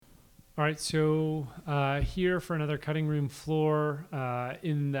All right, so here for another cutting room floor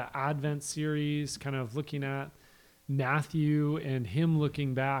in the Advent series, kind of looking at Matthew and him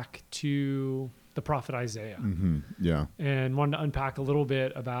looking back to the prophet Isaiah. Mm-hmm. Yeah. And wanted to unpack a little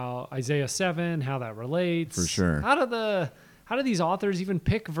bit about Isaiah 7, how that relates. For sure. How do these authors even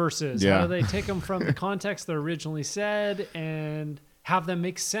pick verses? Yeah. How do they take them from the context they're originally said and have them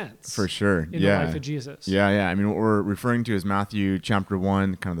make sense? For sure. In the life of Jesus. Yeah. I mean, what we're referring to is Matthew chapter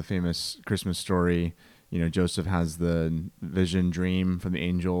 1, kind of the famous Christmas story. You know, Joseph has the vision dream from the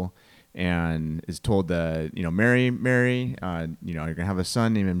angel and is told that, you know, Mary, you're going to have a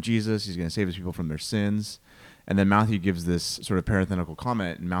son, name him Jesus. He's going to save his people from their sins. And then Matthew gives this sort of parenthetical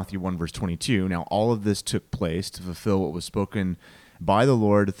comment in Matthew 1, verse 22. Now, all of this took place to fulfill what was spoken by the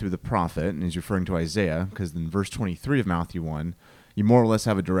Lord through the prophet. And he's referring to Isaiah, because in verse 23 of Matthew 1, you more or less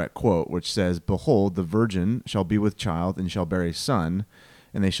have a direct quote, which says, "Behold, the virgin shall be with child and shall bear a son,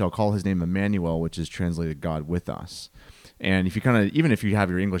 and they shall call his name Emmanuel," which is translated God with us. And if you even if you have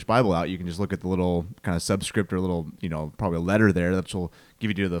your English Bible out, you can just look at the little kind of subscript or little, probably a letter there that will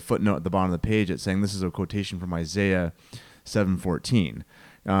give you the footnote at the bottom of the page. It's saying this is a quotation from Isaiah 7:14.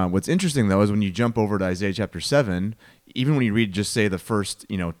 What's interesting, though, is when you jump over to Isaiah chapter 7, even when you read just, say, the first,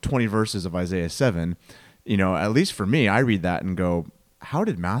 20 verses of Isaiah 7, at least for me, I read that and go, how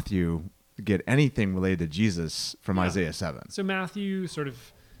did Matthew get anything related to Jesus from Isaiah 7? So Matthew sort of,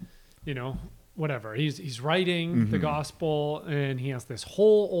 whatever. He's writing the gospel, and he has this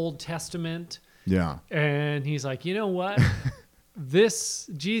whole Old Testament. Yeah. And he's like, you know what? This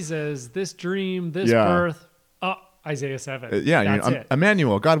Jesus, this dream, this birth, Isaiah 7. That's it.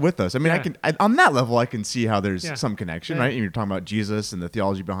 Emmanuel, God with us. I mean, on that level, I can see how there's some connection, right? You're talking about Jesus and the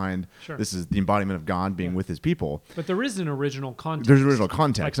theology behind this is the embodiment of God being with his people. But there is an original context. There's original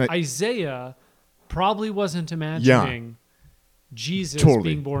context. Like Isaiah probably wasn't imagining Jesus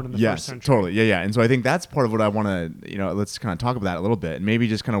being born in the first century. Totally. Yeah. And so I think that's part of what I want to, let's kind of talk about that a little bit and maybe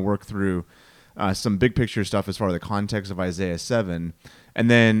just kind of work through some big picture stuff as far as the context of Isaiah 7. And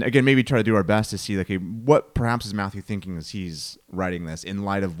then, again, maybe try to do our best to see, what perhaps is Matthew thinking as he's writing this in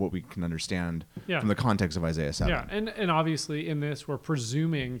light of what we can understand from the context of Isaiah 7. Yeah, and obviously in this, we're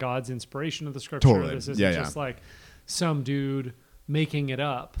presuming God's inspiration of the scripture. Totally. This isn't just like some dude making it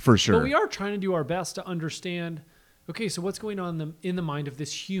up. For sure. But we are trying to do our best to understand, okay, so what's going on in the mind of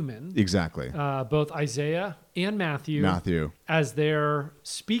this human? Exactly. Both Isaiah and Matthew. As they're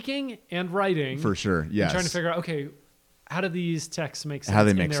speaking and writing. For sure, yes. And trying to figure out, okay, how do these texts make sense? How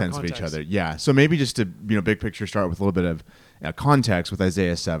they make sense of each other. Yeah. So maybe just to, big picture, start with a little bit of context with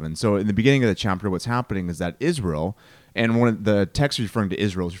Isaiah 7. So in the beginning of the chapter, what's happening is that Israel, and one of the texts referring to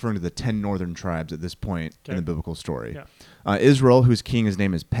Israel is referring to the 10 northern tribes at this point in the biblical story. Yeah. Israel, whose king, his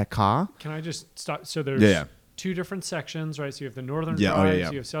name is Pekah. Can I just stop? So there's two different sections, right? So you have the northern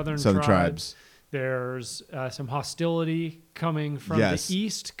tribes, you have southern tribes. There's some hostility coming from the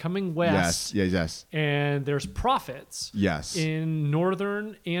east, coming west. Yes. And there's prophets in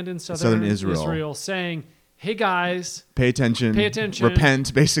northern and in southern Israel saying, hey guys, pay attention,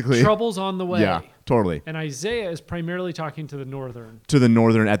 repent, basically. Trouble's on the way. Yeah, totally. And Isaiah is primarily talking to the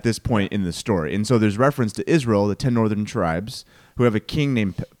northern. At this point in the story. And so there's reference to Israel, the 10 northern tribes, who have a king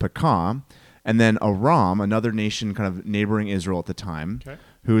named Pekah, and then Aram, another nation kind of neighboring Israel at the time,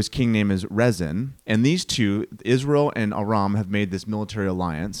 whose king name is Rezin. And these two, Israel and Aram, have made this military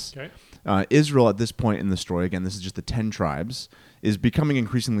alliance. Israel, at this point in the story, again, this is just the 10 tribes, is becoming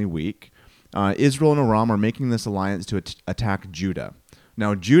increasingly weak. Israel and Aram are making this alliance to attack Judah.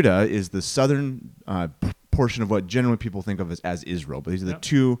 Now, Judah is the southern portion of what generally people think of as Israel, but these are the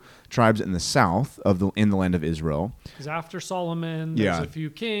two tribes in the south in the land of Israel. Because after Solomon, there's a few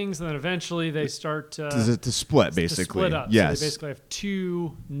kings, and then eventually they start to split, basically. To split up. Yes. So they basically have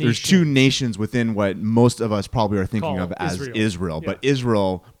two nations. There's two nations within what most of us probably are thinking of as Israel. But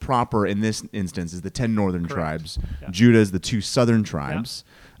Israel proper in this instance is the 10 northern tribes. Yeah. Judah is the two southern tribes.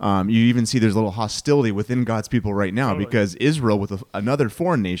 Yeah. You even see there's a little hostility within God's people right now because Israel, with another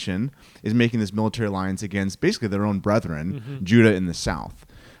foreign nation, is making this military alliance against basically their own brethren, Judah in the south.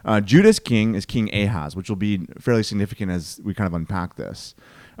 Judah's king is King Ahaz, which will be fairly significant as we kind of unpack this.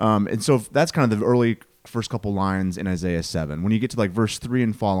 And so that's kind of the early first couple lines in Isaiah 7. When you get to verse 3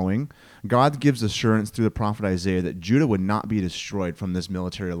 and following, God gives assurance through the prophet Isaiah that Judah would not be destroyed from this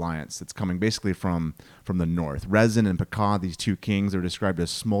military alliance that's coming basically from the north. Rezin and Pekah, these two kings, are described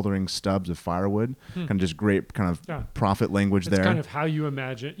as smoldering stubs of firewood. Kind of just great kind of prophet language there. It's kind of how you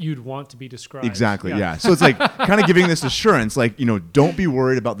imagine you'd want to be described. Exactly, yeah. So it's kind of giving this assurance, don't be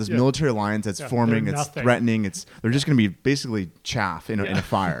worried about this military alliance that's forming, it's threatening. They're just going to be basically chaff in a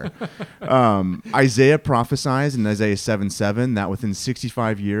fire. Isaiah Isaiah prophesies in Isaiah 7:7 that within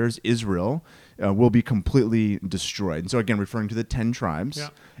 65 years, Israel will be completely destroyed. And so again, referring to the 10 tribes. Yeah.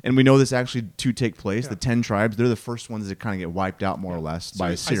 And we know this actually to take place. Yeah. The 10 tribes, they're the first ones that kind of get wiped out more or less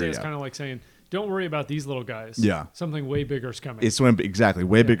by Assyria. Isaiah's kind of like saying, don't worry about these little guys. Yeah. Something way bigger is coming. It's when, exactly,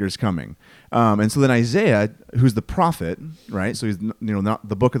 way bigger is coming. And so then Isaiah, who's the prophet, right? So he's not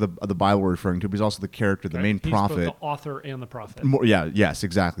the book of the Bible we're referring to, but he's also the character, the main He's prophet. both the author and the prophet. Yes,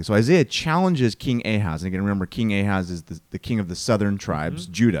 exactly. So Isaiah challenges King Ahaz. And again, remember, King Ahaz is the king of the southern tribes,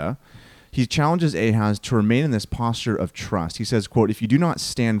 Judah. He challenges Ahaz to remain in this posture of trust. He says, quote, if you do not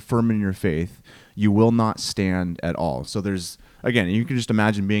stand firm in your faith, you will not stand at all. So there's, again, you can just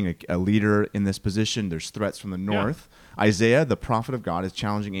imagine being a leader in this position. There's threats from the north. Yeah. Isaiah, the prophet of God, is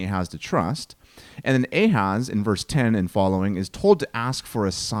challenging Ahaz to trust. And then Ahaz, in verse 10 and following, is told to ask for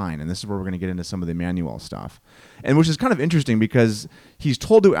a sign. And this is where we're going to get into some of the Emmanuel stuff. And which is kind of interesting because he's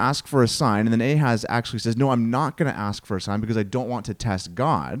told to ask for a sign, and then Ahaz actually says, no, I'm not going to ask for a sign because I don't want to test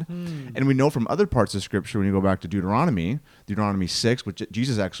God. And we know from other parts of Scripture, when you go back to Deuteronomy 6, which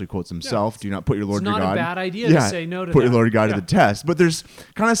Jesus actually quotes himself, do not put your Lord your God. It's not a bad idea to say no to put that. your Lord God to the test. But there's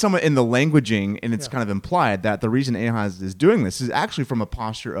kind of somewhat in the languaging, and it's kind of implied that the reason Ahaz is doing this is actually from a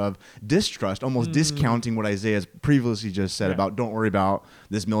posture of distrust, almost discounting what Isaiah's previously just said about don't worry about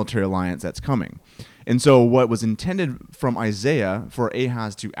this military alliance that's coming. And so what was intended from Isaiah for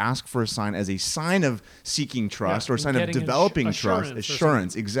Ahaz to ask for a sign as a sign of seeking trust or a sign of developing trust,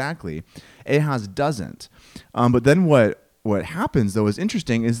 assurance, exactly. Ahaz doesn't. But then what happens, though, is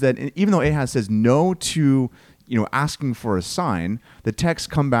interesting, is that even though Ahaz says no to asking for a sign, the text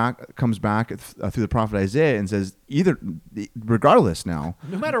comes back through the prophet Isaiah and says, regardless now,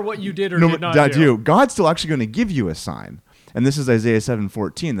 no matter what you did or did not do, God's still actually going to give you a sign. And this is Isaiah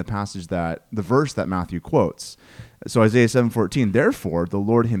 7:14, the verse that Matthew quotes. So Isaiah 7:14, therefore the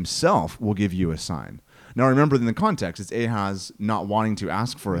Lord himself will give you a sign. Now remember, in the context, it's Ahaz not wanting to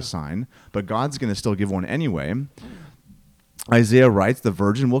ask for a sign, but God's going to still give one anyway. Isaiah writes, the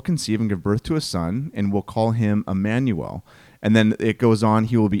virgin will conceive and give birth to a son, and will call him Emmanuel. And then it goes on,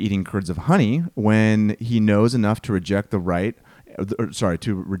 he will be eating curds of honey when he knows enough to reject the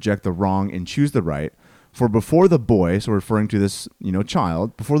wrong and choose the right. For before the boy, so referring to this,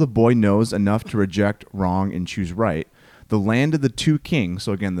 child, before the boy knows enough to reject wrong and choose right, the land of the two kings,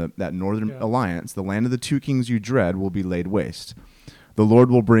 so again, that northern alliance, the land of the two kings you dread will be laid waste. The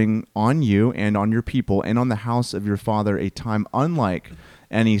Lord will bring on you and on your people and on the house of your father a time unlike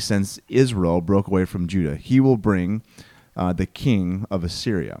any since Israel broke away from Judah. He will bring the king of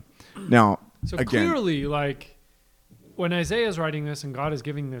Assyria. Now, so again, clearly, like, when Isaiah is writing this and God is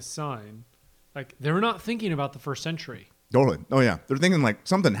giving this sign, like, they're not thinking about the first century. Totally. Oh, yeah. They're thinking like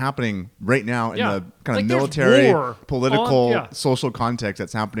something happening right now in the kind of like military, political, social context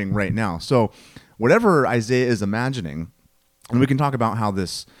that's happening right now. So whatever Isaiah is imagining, and we can talk about how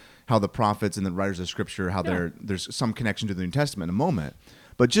the prophets and the writers of Scripture, how there's some connection to the New Testament in a moment.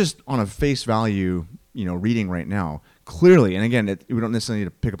 But just on a face value, reading right now, clearly, and again, we don't necessarily need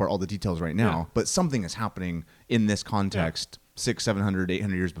to pick apart all the details right now, but something is happening in this context 600, 700,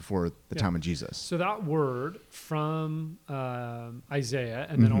 800 years before the time of Jesus. So that word from Isaiah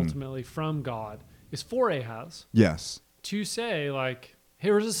and then ultimately from God is for Ahaz. Yes. To say, like,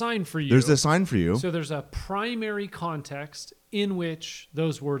 here's a sign for you. There's a sign for you. So there's a primary context in which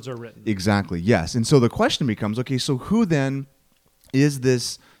those words are written. Exactly, yes. And so the question becomes, okay, so who then is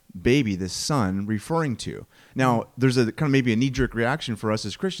this baby, this son, referring to? Now, there's a kind of maybe a knee-jerk reaction for us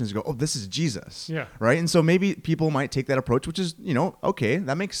as Christians to go, oh, this is Jesus, right? And so maybe people might take that approach, which is, okay,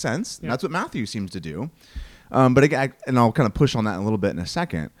 that makes sense. Yeah. That's what Matthew seems to do. But again, and I'll kind of push on that a little bit in a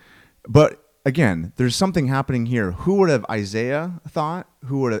second. But again, there's something happening here. Who would have Isaiah thought?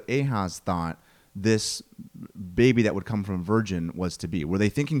 Who would have Ahaz thought this baby that would come from a virgin was to be? Were they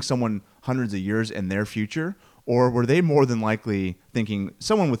thinking someone hundreds of years in their future? Or were they more than likely thinking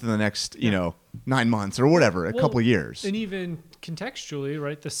someone within the next, 9 months or whatever, a couple of years? And even contextually,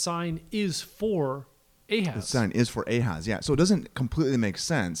 right, the sign is for Ahaz. The sign is for Ahaz, yeah. So it doesn't completely make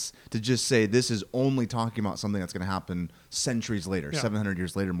sense to just say this is only talking about something that's going to happen centuries later, 700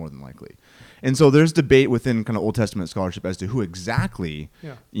 years later, more than likely. And so there's debate within kind of Old Testament scholarship as to who exactly,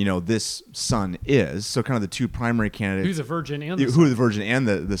 this son is. So kind of the two primary candidates. Who's the virgin and the son. Who the virgin and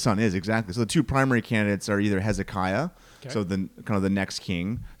the son is, exactly. So the two primary candidates are either Hezekiah, so the kind of the next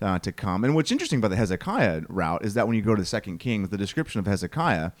king to come. And what's interesting about the Hezekiah route is that when you go to 2 Kings, the description of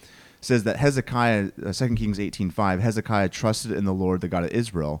Hezekiah says that Hezekiah, 2 Kings 18:5, Hezekiah trusted in the Lord, the God of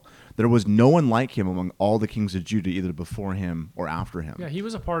Israel. There was no one like him among all the kings of Judah, either before him or after him. Yeah, he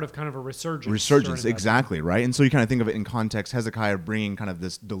was a part of kind of a resurgence. Resurgence, exactly, right? And so you kind of think of it in context, Hezekiah bringing kind of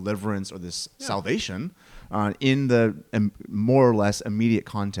this deliverance or this salvation in the more or less immediate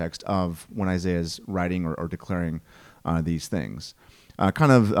context of when Isaiah is writing or declaring these things.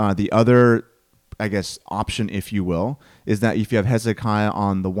 The other, I guess, option, if you will, is that if you have Hezekiah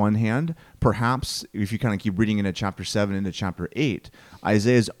on the one hand, perhaps if you kind of keep reading into chapter 7 into chapter 8,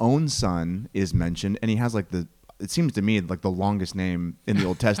 Isaiah's own son is mentioned, and he has like it seems to me like the longest name in the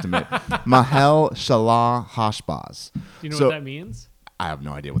Old Testament, Mahel Shalah Hashbaz. Do you know what that means? I have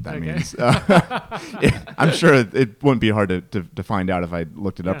no idea what that means. I'm sure it wouldn't be hard to find out if I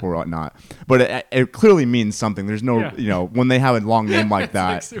looked it up or whatnot. But it clearly means something. There's no, when they have a long name like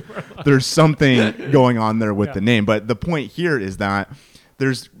that, there's something going on there with the name. But the point here is that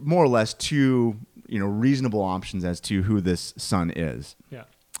there's more or less two, reasonable options as to who this son is. Yeah.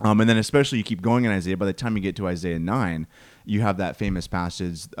 And then especially you keep going in Isaiah. By the time you get to Isaiah 9, you have that famous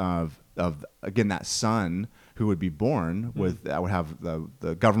passage of again, that son who would be born with that would have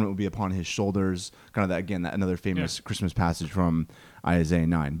the government would be upon his shoulders, kind of that, again, that another famous Christmas passage from Isaiah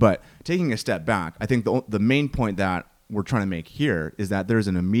 9. But taking a step back, I think the main point that we're trying to make here is that there's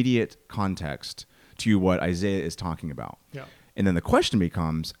an immediate context to what Isaiah is talking about. Yeah. And then the question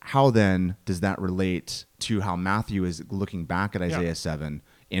becomes, how then does that relate to how Matthew is looking back at Isaiah 7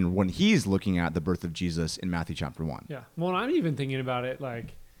 and when he's looking at the birth of Jesus in Matthew chapter 1? Yeah. Well, I'm even thinking about it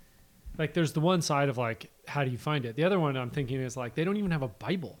like there's the one side of like, how do you find it? The other one I'm thinking is like, they don't even have a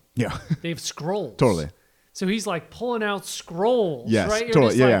Bible. Yeah. They have scrolls. Totally. So he's like pulling out scrolls. Yes, right? You're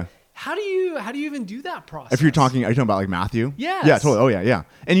totally. Yeah. How do you even do that process? Are you talking about like Matthew? Yes. Yeah, totally. Oh yeah, yeah.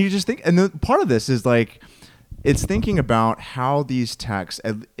 And you just think, and the part of this is like, it's thinking about how these texts,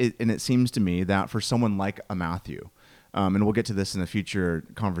 and it seems to me that for someone like a Matthew, and we'll get to this in a future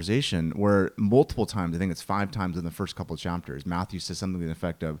conversation, where multiple times, I think it's 5 times in the first couple of chapters, Matthew says something to the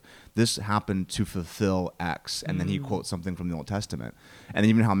effect of, this happened to fulfill X, and then he quotes something from the Old Testament. And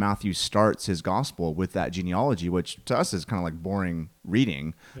even how Matthew starts his gospel with that genealogy, which to us is kind of like boring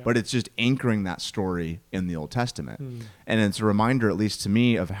reading, but it's just anchoring that story in the Old Testament. And it's a reminder, at least to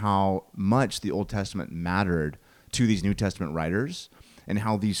me, of how much the Old Testament mattered to these New Testament writers, and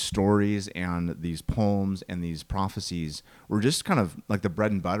how these stories and these poems and these prophecies were just kind of like the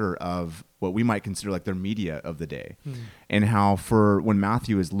bread and butter of what we might consider like their media of the day. And how when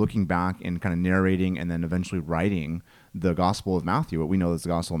Matthew is looking back and kind of narrating and then eventually writing the Gospel of Matthew, what we know as the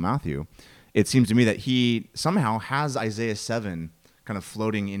Gospel of Matthew, it seems to me that he somehow has Isaiah 7 kind of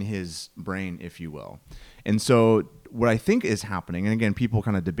floating in his brain, if you will. And so what I think is happening, and again, people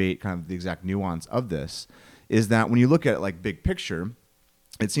kind of debate kind of the exact nuance of this, is that when you look at it like big picture,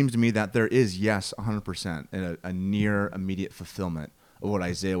 it seems to me that there is, yes, 100% a near immediate fulfillment of what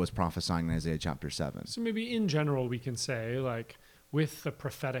Isaiah was prophesying in Isaiah chapter 7. So maybe in general we can say, like, with the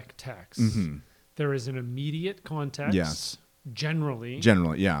prophetic text, there is an immediate context, generally,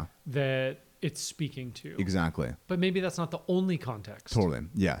 yeah, that it's speaking to. Exactly. But maybe that's not the only context. Totally,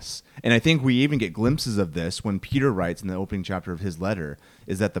 yes. And I think we even get glimpses of this when Peter writes in the opening chapter of his letter,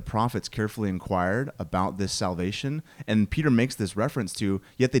 is that the prophets carefully inquired about this salvation. And Peter makes this reference to,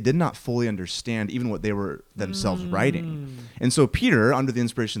 yet they did not fully understand even what they were themselves writing. And so Peter, under the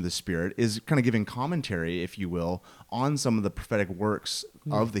inspiration of the Spirit, is kind of giving commentary, if you will, on some of the prophetic works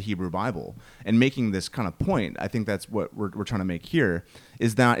of the Hebrew Bible, and making this kind of point. I think that's what we're trying to make here,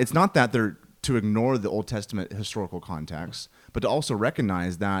 is that it's not that they're to ignore the Old Testament historical context, but to also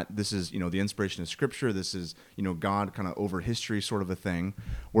recognize that this is, the inspiration of Scripture. This is, God kind of over history sort of a thing,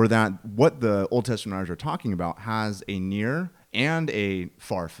 where that what the Old Testament writers are talking about has a near and a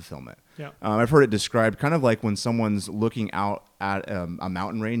far fulfillment. Yeah. I've heard it described kind of like when someone's looking out at a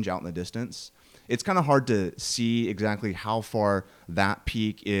mountain range out in the distance. It's kind of hard to see exactly how far that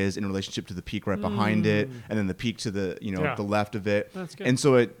peak is in relationship to the peak right behind it, and then the peak to the the left of it. That's good. And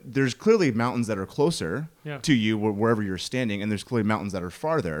so there's clearly mountains that are closer to you wherever you're standing, and there's clearly mountains that are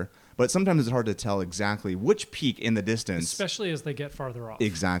farther. But sometimes it's hard to tell exactly which peak in the distance, especially as they get farther off.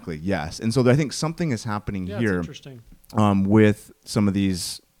 Exactly. Yes. And so I think something is happening here. Interesting. With some of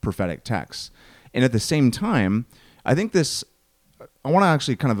these prophetic texts, and at the same time, I think I want to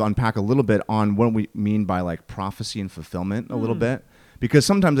actually kind of unpack a little bit on what we mean by like prophecy and fulfillment a little bit, because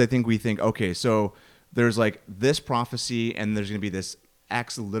sometimes I think we think, okay, so there's like this prophecy and there's going to be this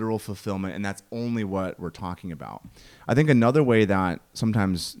X literal fulfillment, and that's only what we're talking about. I think another way that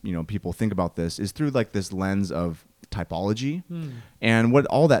sometimes, people think about this is through like this lens of typology, and what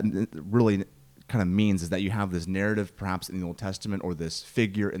all that really kind of means is that you have this narrative perhaps in the Old Testament or this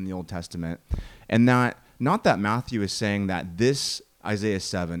figure in the Old Testament, and that not that Matthew is saying that this Isaiah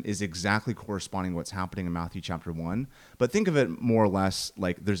 7 is exactly corresponding to what's happening in Matthew chapter 1, but think of it more or less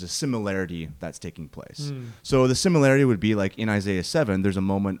like there's a similarity that's taking place. So the similarity would be like in Isaiah 7, there's a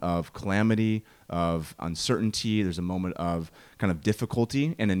moment of calamity, of uncertainty, there's a moment of kind of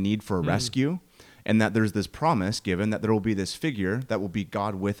difficulty and a need for a rescue, and that there's this promise given that there will be this figure that will be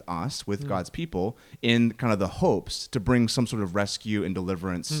God with us, with God's people, in kind of the hopes to bring some sort of rescue and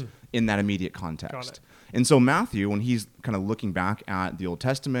deliverance in that immediate context. And so Matthew, when he's kind of looking back at the Old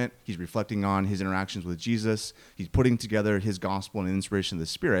Testament, he's reflecting on his interactions with Jesus, he's putting together his gospel and inspiration of the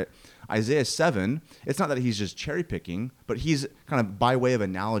Spirit. Isaiah 7, it's not that he's just cherry picking, but he's kind of by way of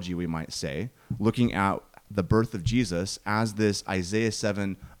analogy, we might say, looking at the birth of Jesus as this Isaiah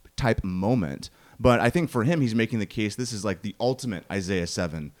 7 type moment. But I think for him, he's making the case this is like the ultimate Isaiah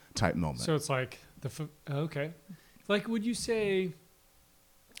 7 type moment. So it's like okay. Like, would you say,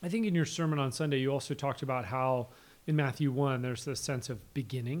 I think in your sermon on Sunday, you also talked about how in Matthew 1, there's this sense of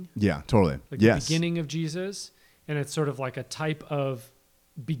beginning. Yeah, totally. Like the beginning of Jesus. And it's sort of like a type of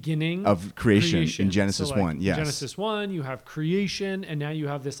beginning of creation in Genesis so like 1. Yes. Genesis 1, you have creation, and now you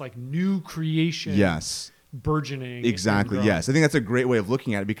have this like new creation. Yes. Burgeoning. Exactly. Yes. I think that's a great way of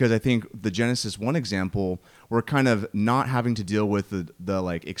looking at it, because I think the Genesis 1 example, we're kind of not having to deal with the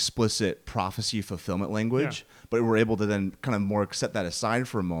like explicit prophecy fulfillment language, but we're able to then kind of more set that aside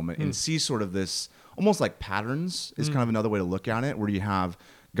for a moment and see sort of this almost like patterns is kind of another way to look at it, where you have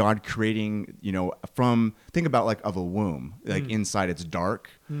God creating, think about like of a womb, like inside it's dark,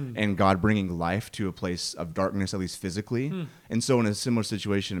 and God bringing life to a place of darkness, at least physically. And so in a similar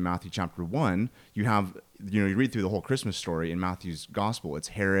situation in Matthew chapter 1, you have, you read through the whole Christmas story in Matthew's gospel, it's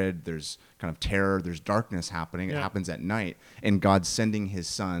Herod, there's kind of terror, there's darkness happening. It happens at night, and God's sending his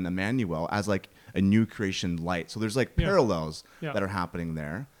son, Emmanuel, as like a new creation light. So there's like parallels that are happening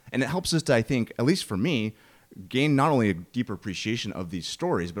there. And it helps us to, I think, at least for me, gain not only a deeper appreciation of these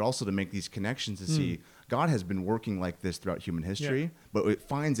stories, but also to make these connections to see God has been working like this throughout human history, but it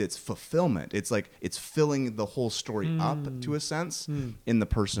finds its fulfillment. It's like it's filling the whole story up to a sense in the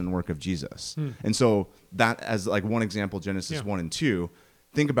person and work of Jesus. And so that as like one example, Genesis 1 and 2,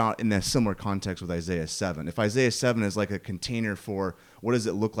 think about in a similar context with Isaiah 7. If Isaiah 7 is like a container for what does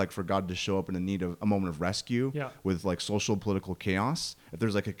it look like for God to show up in the need of a moment of rescue with like social political chaos, if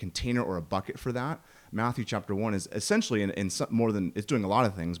there's like a container or a bucket for that, Matthew chapter 1 is essentially in some, more than it's doing a lot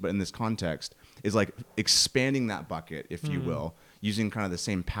of things, but in this context is like expanding that bucket, if you will, using kind of the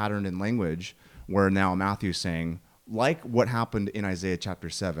same pattern and language, where now Matthew's saying, like what happened in Isaiah chapter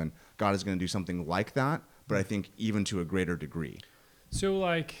 7, God is going to do something like that, but I think even to a greater degree. So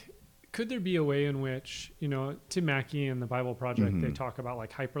like, could there be a way in which, Tim Mackey and the Bible Project, they talk about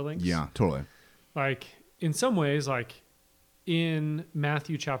like hyperlinks? Yeah, totally. Like in some ways, like in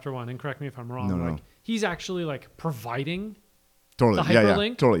Matthew chapter 1, and correct me if I'm wrong, he's actually like providing the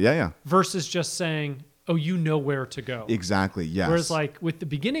hyperlink totally. Versus just saying, oh, you know where to go. Exactly, yes. Whereas like with the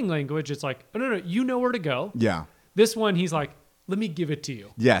beginning language, it's like, oh, no, you know where to go. Yeah. This one, he's like, let me give it to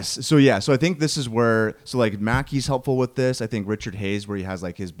you. Yes. So I think this is where, like Mackey's helpful with this. I think Richard Hayes, where he has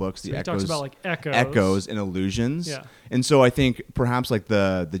like his books, he talks about like echoes and illusions. Yeah. And so I think perhaps like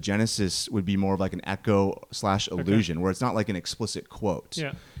the Genesis would be more of like an echo / illusion, where it's not like an explicit quote.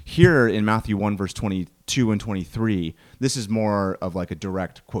 Yeah. Here in Matthew 1, verse 22 and 23, this is more of like a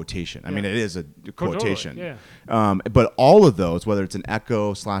direct quotation. I mean, it is a quotation. Totally. But all of those, whether it's an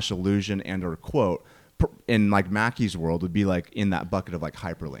echo / illusion and or quote, in like Mackey's world would be like in that bucket of like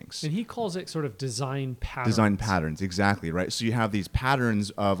hyperlinks. And he calls it sort of design patterns. Design patterns, exactly, right? So you have these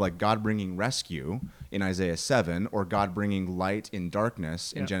patterns of like God bringing rescue in Isaiah 7, or God bringing light in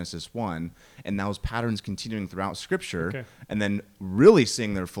darkness in Genesis 1, and those patterns continuing throughout Scripture, and then really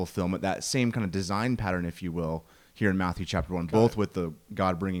seeing their fulfillment, that same kind of design pattern, if you will, here in Matthew chapter 1, both with the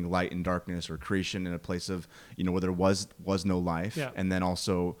God bringing light in darkness, or creation in a place of, where there was no life, and then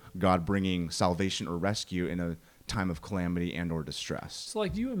also God bringing salvation or rescue in a time of calamity and or distress. So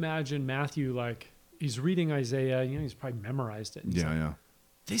like, do you imagine Matthew, like he's reading Isaiah, he's probably memorized it. Yeah.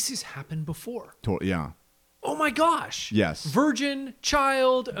 This has happened before. Yeah. Oh my gosh. Yes. Virgin,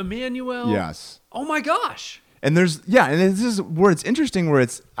 child, Emmanuel. Yes. Oh my gosh. And there's, and this is where it's interesting, where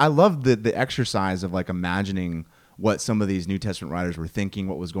I love the exercise of like imagining what some of these New Testament writers were thinking,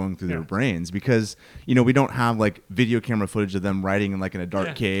 what was going through their brains, because, we don't have like video camera footage of them writing in a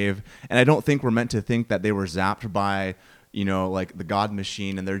dark cave. And I don't think we're meant to think that they were zapped by like the God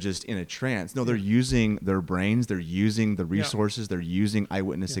machine, and they're just in a trance. No, they're using their brains, they're using the resources, they're using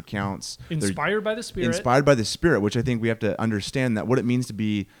eyewitness accounts. Inspired by the Spirit. Inspired by the Spirit, which I think we have to understand that what it means to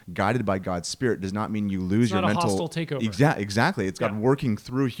be guided by God's Spirit does not mean you lose your mental. It's not a hostile takeover. Exactly. It's God working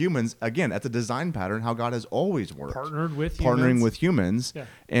through humans. Again, at the design pattern, how God has always worked. Partnering with humans. Yeah.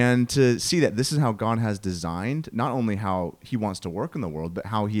 And to see that this is how God has designed, not only how he wants to work in the world, but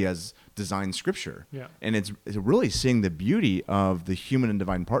how he has designed Scripture. Yeah. And it's really seeing the beauty of the human and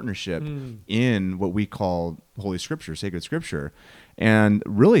divine partnership in what we call Holy Scripture, sacred Scripture. And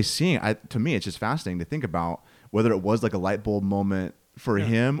really seeing, to me, it's just fascinating to think about whether it was like a light bulb moment for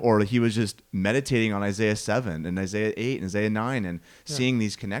him, or he was just meditating on Isaiah 7 and Isaiah 8 and Isaiah 9 and seeing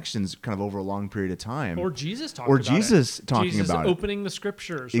these connections kind of over a long period of time. Or Jesus talking about it. Opening the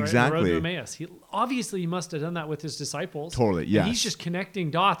Scriptures, exactly. Right? The road to Emmaus. He must have done that with his disciples. Totally, yes. And he's just connecting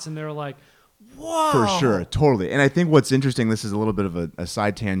dots, and they're like, whoa. For sure, totally. And I think what's interesting, this is a little bit of a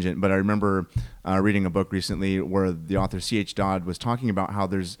side tangent, but I remember reading a book recently where the author C.H. Dodd was talking about how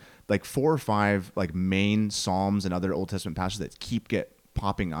there's like 4 or 5 like main Psalms and other Old Testament passages that get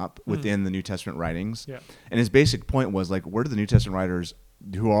popping up within the New Testament writings. Yeah. And his basic point was like, where do the New Testament writers,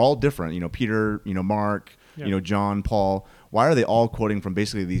 who are all different, Peter, Mark, John, Paul, why are they all quoting from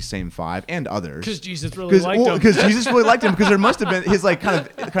basically these same 5 and others? Because Jesus really liked them. Because Jesus really liked him. Because there must have been his like kind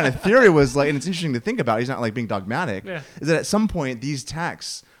of theory was like, and it's interesting to think about. He's not like being dogmatic. Yeah. Is that at some point these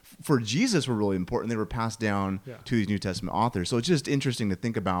texts for Jesus were really important. They were passed down to these New Testament authors. So it's just interesting to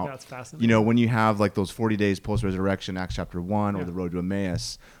think about. Yeah, it's fascinating. When you have like those 40 days post-resurrection, Acts chapter 1, or the road to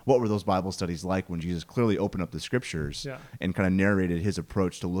Emmaus, what were those Bible studies like when Jesus clearly opened up the Scriptures and kind of narrated his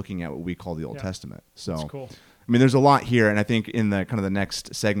approach to looking at what we call the Old Testament? So that's cool. I mean, there's a lot here, and I think in the kind of the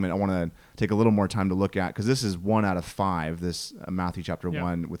next segment, I want to take a little more time to look at, because this is 1 out of 5, this Matthew chapter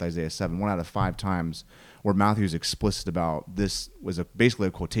 1 with Isaiah 7, 1 out of 5 times where Matthew's explicit about this was basically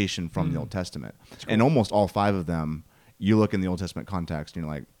a quotation from the Old Testament. Cool. And almost all 5 of them, you look in the Old Testament context, and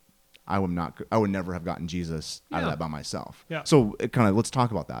you're like, I would never have gotten Jesus out of that by myself. Yeah. So let's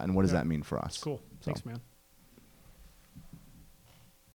talk about that, and what does that mean for us? Cool. Thanks, man.